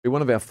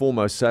One of our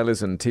foremost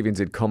sailors and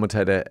TVNZ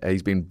commentator,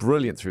 he's been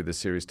brilliant through this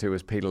series too,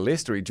 is Peter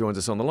Lester. He joins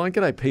us on the line.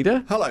 G'day,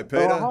 Peter. Hello,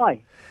 Peter. Oh,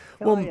 hi.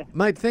 How are you?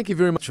 Mate, thank you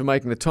very much for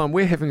making the time.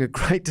 We're having a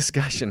great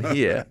discussion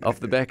here off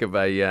the back of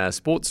a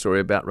sports story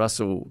about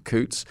Russell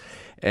Coutts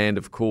and,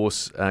 of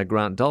course,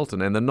 Grant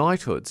Dalton and the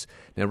Knighthoods.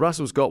 Now,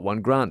 Russell's got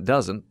one, Grant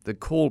doesn't. The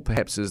call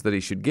perhaps is that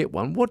he should get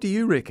one. What do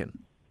you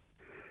reckon?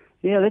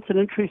 Yeah, that's an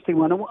interesting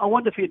one. I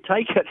wonder if you'd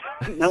take it,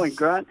 knowing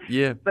Grant.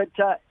 Yeah. But,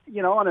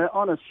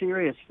 on a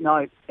serious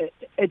note,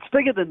 it's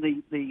bigger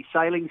than the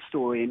sailing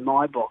story in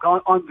my book.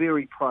 I'm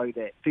very pro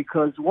that,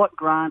 because what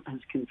Grant has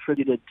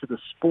contributed to the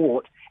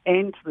sport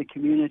and to the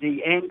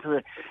community and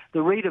to the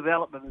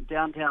redevelopment of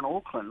downtown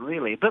Auckland,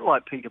 really, a bit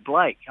like Peter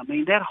Blake. I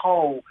mean, that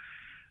whole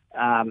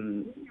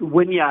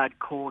Wynyard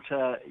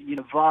Quarter,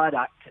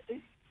 viaduct,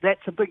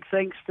 that's a big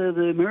thanks to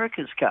the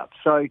America's Cup.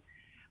 So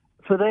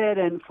for that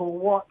and for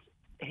what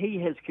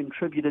he has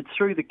contributed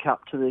through the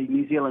Cup to the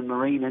New Zealand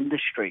marine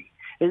industry,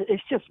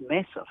 it's just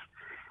massive.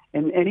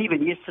 And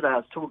even yesterday I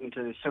was talking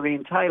to Sir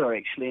Ian Taylor,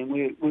 actually, and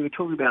we were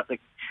talking about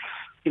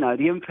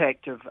the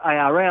impact of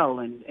ARL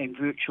and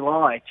Virtual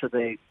Eye to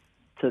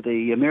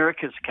the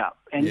America's Cup.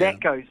 And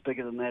that goes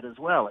bigger than that as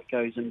well. It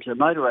goes into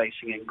motor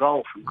racing and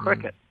golf and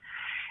cricket.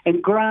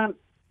 And Grant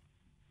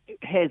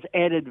has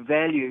added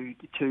value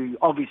to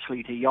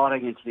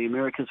yachting and to the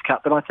America's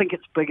Cup, but I think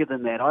it's bigger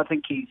than that. I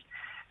think he's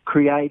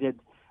created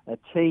a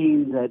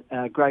team that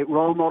are great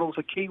role models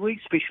for Kiwis,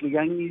 especially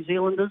young New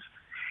Zealanders.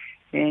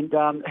 And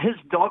his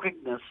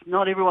doggedness,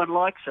 not everyone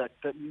likes it,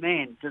 but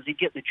man, does he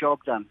get the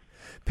job done.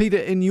 Peter,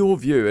 in your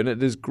view, and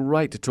it is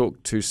great to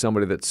talk to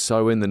somebody that's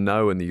so in the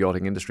know in the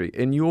yachting industry,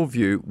 in your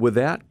view,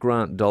 without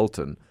Grant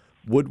Dalton,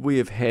 would we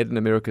have had an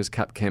America's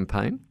Cup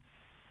campaign?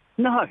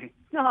 No.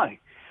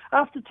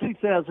 After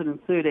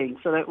 2013,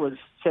 so that was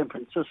San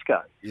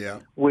Francisco,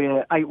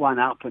 where 8-1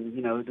 up, and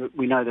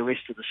we know the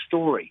rest of the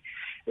story.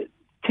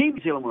 Team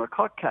New Zealand were a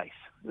cot case.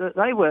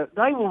 They were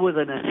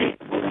within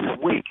a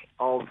week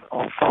of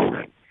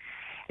folding,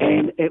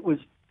 and it was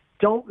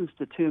Dalton's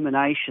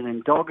determination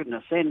and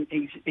doggedness, and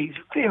he's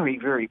very,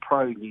 very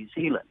pro New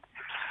Zealand,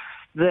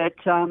 that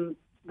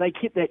they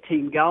kept that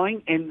team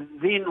going and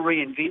then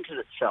reinvented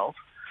itself.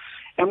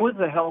 And with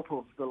the help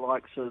of the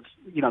likes of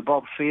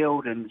Bob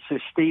Field and Sir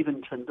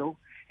Stephen Tyndall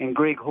and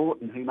Greg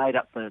Horton, who made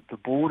up the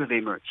board of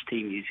Emirates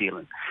Team New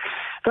Zealand,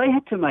 they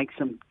had to make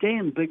some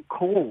damn big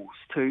calls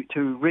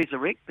to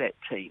resurrect that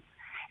team.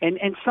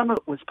 And some of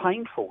it was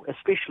painful,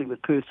 especially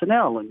with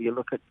personnel. And you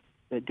look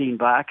at Dean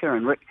Barker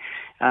and Rick,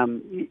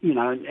 and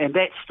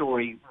that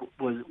story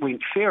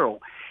went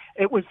feral.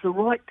 It was the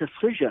right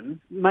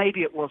decision.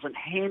 Maybe it wasn't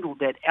handled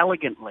that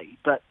elegantly,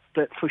 but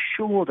for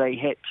sure they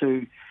had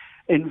to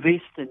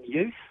invest in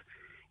youth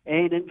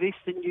and invest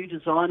in new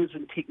designers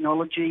and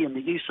technology and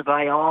the use of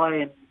AI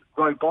and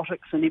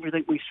robotics and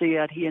everything we see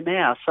out here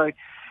now. So,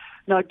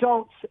 no,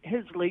 Dalt's,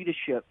 his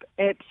leadership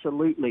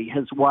absolutely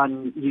has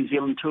won New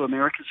Zealand 2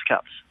 America's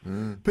Cups.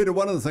 Peter,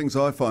 one of the things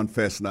I find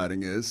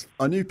fascinating is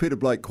I knew Peter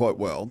Blake quite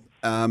well,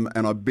 and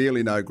I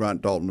barely know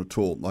Grant Dalton at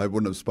all. I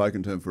wouldn't have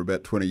spoken to him for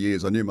about 20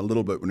 years. I knew him a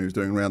little bit when he was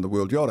doing Around the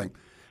World Yachting.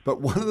 But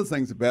one of the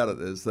things about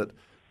it is that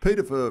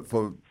Peter,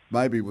 for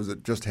maybe was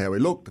it just how he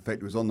looked, the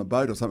fact he was on the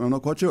boat or something, I'm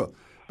not quite sure.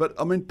 But,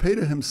 I mean,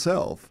 Peter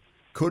himself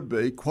could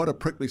be quite a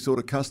prickly sort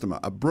of customer,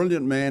 a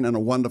brilliant man and a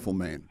wonderful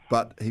man,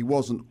 but he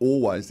wasn't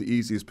always the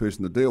easiest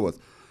person to deal with.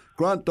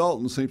 Grant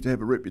Dalton seems to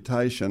have a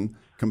reputation,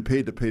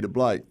 compared to Peter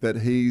Blake,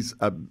 that he's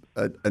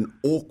an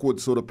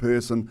awkward sort of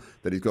person,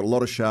 that he's got a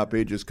lot of sharp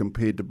edges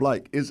compared to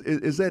Blake.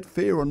 Is that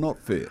fair or not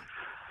fair?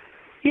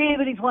 Yeah,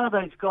 but he's one of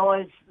those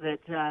guys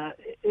that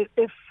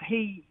if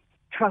he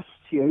trusts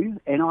you,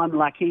 and I'm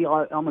lucky,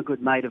 I'm a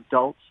good mate of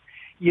Dalt's,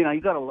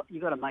 you got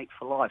a mate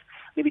for life.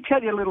 Let me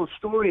tell you a little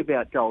story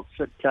about Dalt's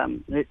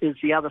that is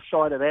the other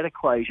side of that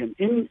equation.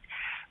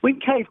 When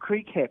Cave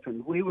Creek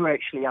happened, we were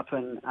actually up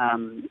in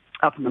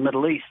the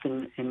Middle East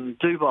in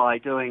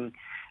Dubai doing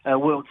a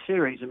World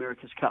Series,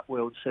 America's Cup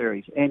World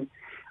Series, and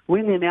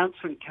when the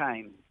announcement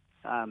came,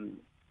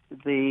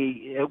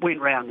 it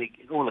went round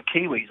all the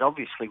Kiwis,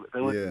 obviously,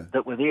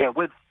 that were there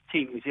with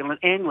Team New Zealand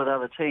and with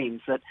other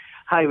teams that,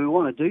 hey, we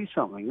want to do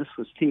something. This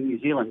was Team New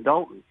Zealand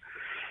Dalton.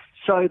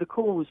 So the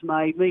call was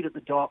made, meet at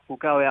the dock, we'll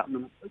go out in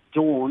the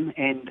dawn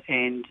and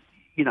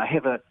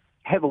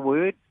have a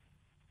word,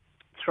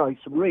 throw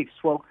some reefs.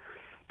 Well,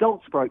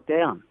 Dalt's broke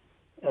down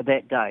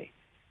that day.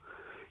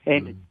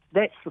 And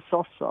that's the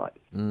soft side.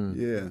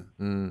 Yeah,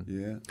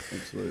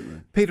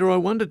 absolutely. Peter, I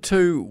wonder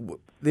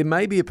too, there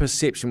may be a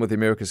perception with the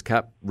America's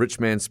Cup, rich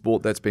man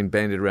sport, that's been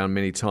bandied around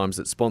many times,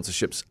 that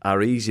sponsorships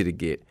are easy to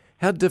get.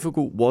 How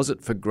difficult was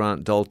it for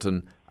Grant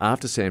Dalton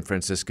after San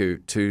Francisco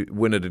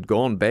when it had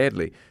gone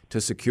badly,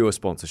 to secure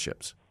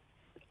sponsorships?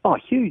 Oh,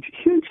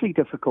 hugely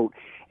difficult.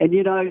 And,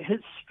 his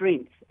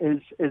strength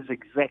is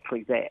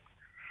exactly that.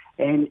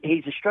 And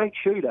he's a straight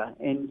shooter,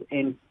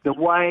 and the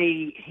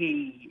way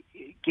he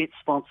gets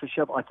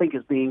sponsorship, I think,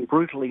 is being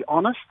brutally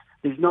honest.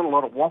 There's not a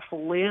lot of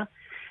waffle there.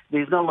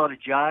 There's not a lot of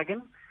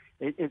jargon.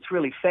 It's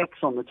really facts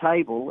on the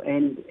table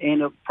and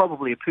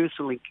probably a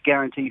personal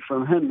guarantee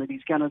from him that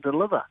he's going to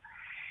deliver.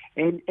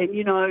 And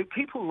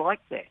people like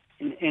that.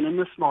 And in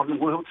this modern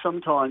world,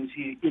 sometimes,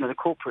 the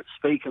corporate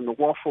speak and the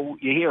waffle,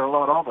 you hear a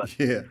lot of it.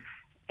 Yeah.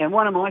 And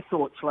one of my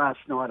thoughts last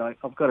night,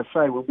 I've got to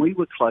say, when we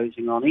were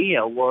closing on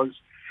air was,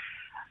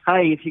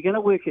 hey, if you're going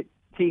to work at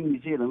Team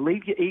New Zealand,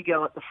 leave your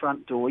ego at the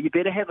front door. You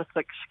better have a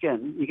thick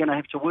skin. You're going to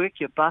have to work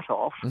your butt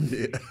off.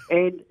 Yeah.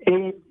 And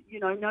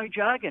no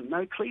jargon,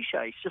 no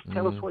cliches. Just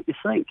tell us what you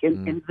think.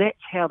 And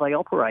that's how they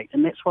operate.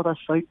 And that's why they're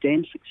so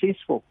damn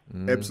successful.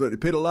 Absolutely.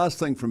 Peter, last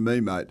thing from me,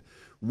 mate.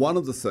 One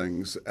of the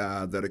things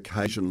that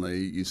occasionally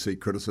you see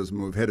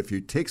criticism, we've had a few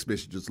text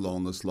messages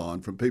along this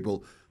line from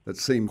people that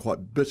seem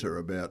quite bitter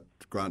about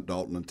Grant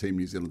Dalton and Team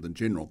New Zealand in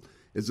general,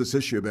 is this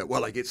issue about,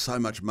 well, they get so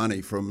much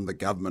money from the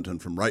government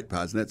and from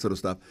ratepayers and that sort of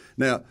stuff.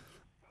 Now,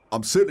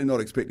 I'm certainly not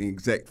expecting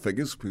exact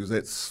figures because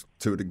that's,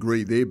 to a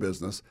degree, their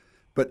business,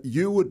 but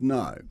you would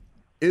know,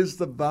 is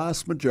the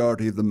vast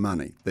majority of the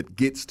money that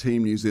gets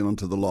Team New Zealand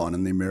to the line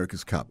in the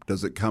America's Cup,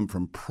 does it come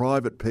from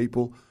private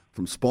people,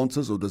 from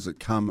sponsors, or does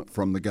it come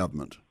from the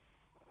government?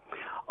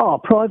 Oh,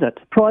 private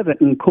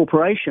and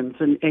corporations.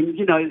 And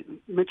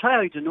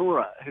Matteo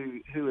Denora,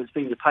 who has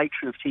been the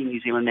patron of Team New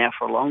Zealand now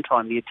for a long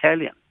time, the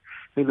Italian,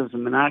 who lives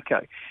in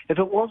Monaco. If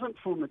it wasn't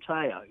for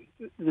Matteo,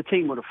 the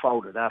team would have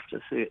folded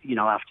after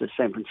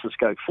San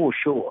Francisco, for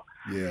sure.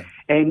 Yeah.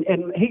 And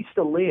he's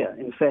still there.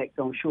 In fact,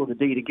 I'm sure the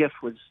deed of gift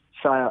was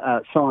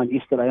signed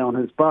yesterday on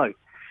his boat.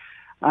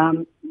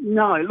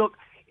 No, look,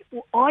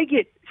 I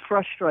get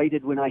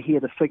frustrated when I hear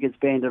the figures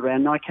bandied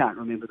around, and I can't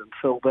remember them,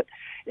 Phil, but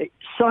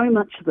so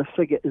much of the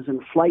figure is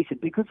inflated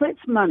because that's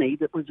money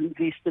that was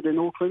invested in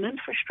Auckland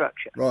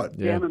infrastructure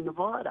down in the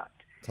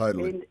viaduct.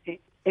 Totally.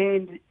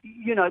 And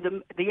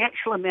the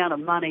actual amount of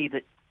money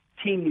that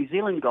Team New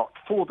Zealand got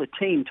for the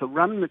team to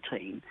run the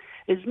team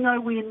is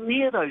nowhere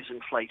near those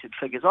inflated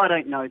figures. I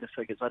don't know the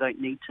figures. I don't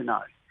need to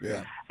know.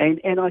 Yeah.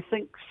 And I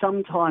think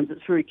sometimes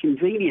it's very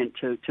convenient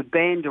to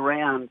band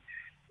around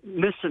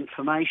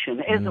misinformation,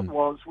 as it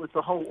was with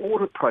the whole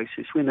audit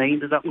process when they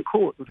ended up in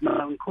court with no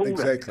one called.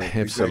 Exactly.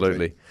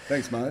 Absolutely.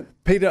 Thanks, mate.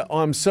 Peter,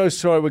 I'm so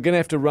sorry. We're going to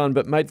have to run,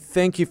 but mate,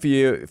 thank you for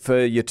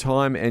your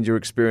time and your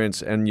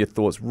experience and your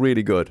thoughts.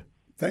 Really good.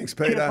 Thanks,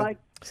 Peter. Cheers, mate.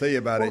 See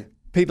you, buddy.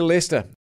 Peter Lester.